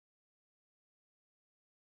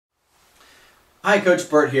Hi, Coach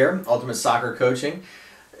Bert here, Ultimate Soccer Coaching.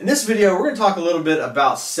 In this video, we're going to talk a little bit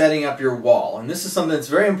about setting up your wall. And this is something that's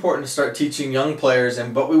very important to start teaching young players,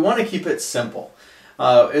 but we want to keep it simple.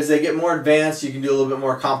 As they get more advanced, you can do a little bit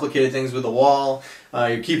more complicated things with the wall.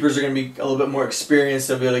 Your keepers are going to be a little bit more experienced.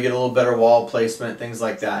 They'll be able to get a little better wall placement, things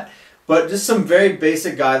like that. But just some very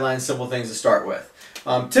basic guidelines, simple things to start with.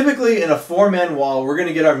 Typically in a four-man wall, we're going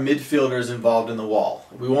to get our midfielders involved in the wall.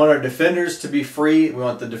 We want our defenders to be free. We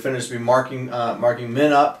want the defenders to be marking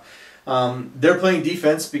men up. They're playing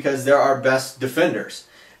defense because they're our best defenders.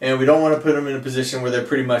 And we don't want to put them in a position where they're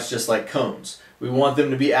pretty much just like cones. We want them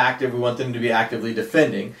to be active. We want them to be actively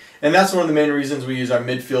defending. And that's one of the main reasons we use our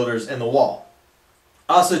midfielders in the wall.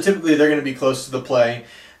 Also, typically they're going to be close to the play.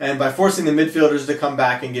 And by forcing the midfielders to come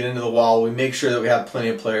back and get into the wall, we make sure that we have plenty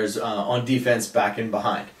of players on defense back and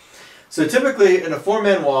behind. So typically in a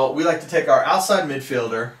four-man wall, we like to take our outside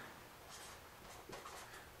midfielder,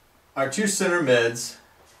 our two center mids,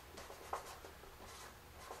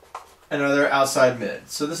 and another outside mid.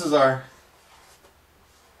 So this is our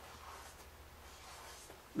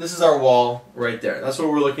wall right there. That's what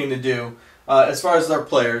we're looking to do as far as our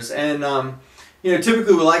players. And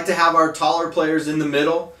typically we like to have our taller players in the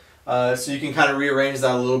middle, so you can kind of rearrange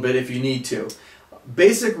that a little bit if you need to.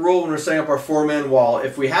 Basic rule when we're setting up our four-man wall,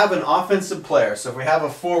 if we have an offensive player, so if we have a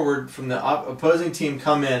forward from the opposing team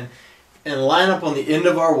come in and line up on the end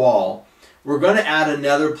of our wall, we're going to add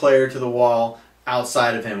another player to the wall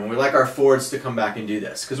outside of him. And we like our forwards to come back and do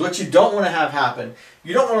this. Because what you don't want to have happen,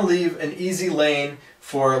 you don't want to leave an easy lane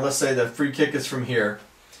for, let's say the free kick is from here,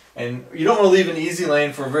 and you don't want to leave an easy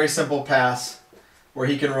lane for a very simple pass where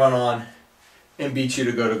he can run on and beat you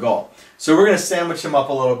to go to goal. So we're going to sandwich him up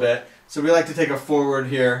a little bit. So we like to take a forward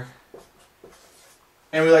here,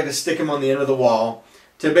 and we like to stick him on the end of the wall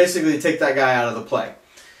to basically take that guy out of the play.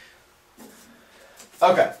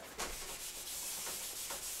 Okay.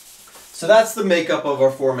 So that's the makeup of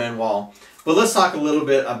our four-man wall. But let's talk a little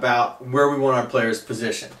bit about where we want our players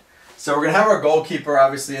positioned. So we're going to have our goalkeeper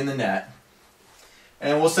obviously in the net,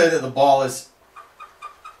 and we'll say that the ball is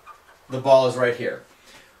right here.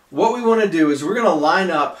 What we want to do is we're going to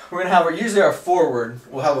line up, we're going to have usually our forward,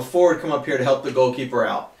 we'll have a forward come up here to help the goalkeeper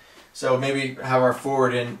out. So maybe have our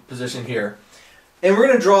forward in position here. And we're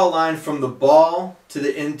going to draw a line from the ball to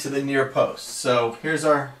the near post. So here's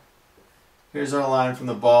our line from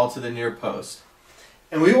the ball to the near post.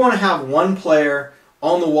 And we want to have one player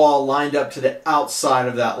on the wall lined up to the outside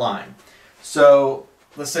of that line. So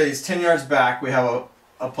let's say he's 10 yards back. We have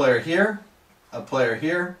a player here, a player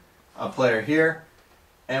here, a player here,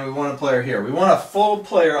 and we want a player here. We want a full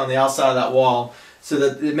player on the outside of that wall so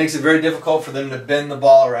that it makes it very difficult for them to bend the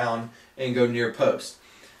ball around and go near post.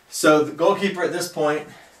 So the goalkeeper at this point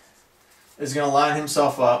is going to line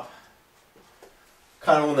himself up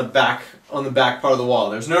kind of on the back part of the wall.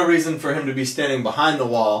 There's no reason for him to be standing behind the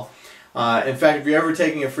wall. In fact, if you're ever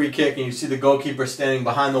taking a free kick and you see the goalkeeper standing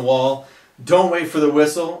behind the wall, don't wait for the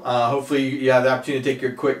whistle. Hopefully you have the opportunity to take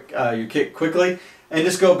your kick quickly, and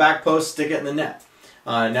just go back post, stick it in the net.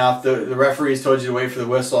 Now if the referee's told you to wait for the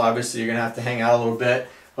whistle, obviously you're going to have to hang out a little bit.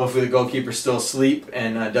 Hopefully the goalkeeper's still asleep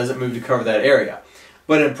and doesn't move to cover that area.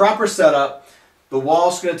 But in proper setup, the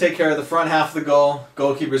wall's going to take care of the front half of the goal,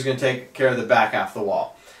 goalkeeper's going to take care of the back half of the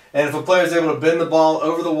wall. And if a player is able to bend the ball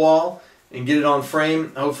over the wall and get it on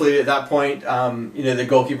frame, hopefully at that point the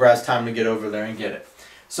goalkeeper has time to get over there and get it.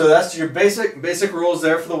 So that's your basic rules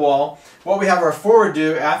there for the wall. What we have our forward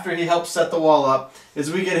do after he helps set the wall up is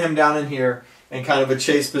we get him down in here in kind of a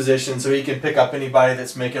chase position so he can pick up anybody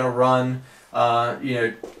that's making a run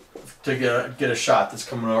to get a shot that's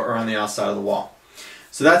coming around the outside of the wall.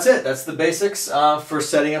 So that's it. That's the basics for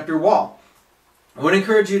setting up your wall. I would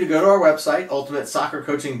encourage you to go to our website,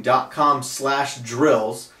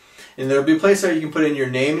 ultimatesoccercoaching.com/drills, and there'll be a place there you can put in your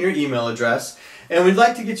name and your email address. And we'd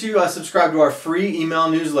like to get you subscribed to our free email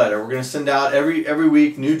newsletter. We're going to send out every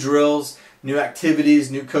week new drills, new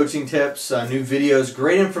activities, new coaching tips, new videos,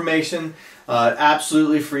 great information,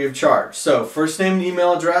 absolutely free of charge. So first name and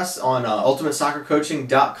email address on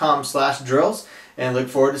ultimatesoccercoaching.com/drills, and look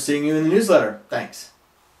forward to seeing you in the newsletter. Thanks.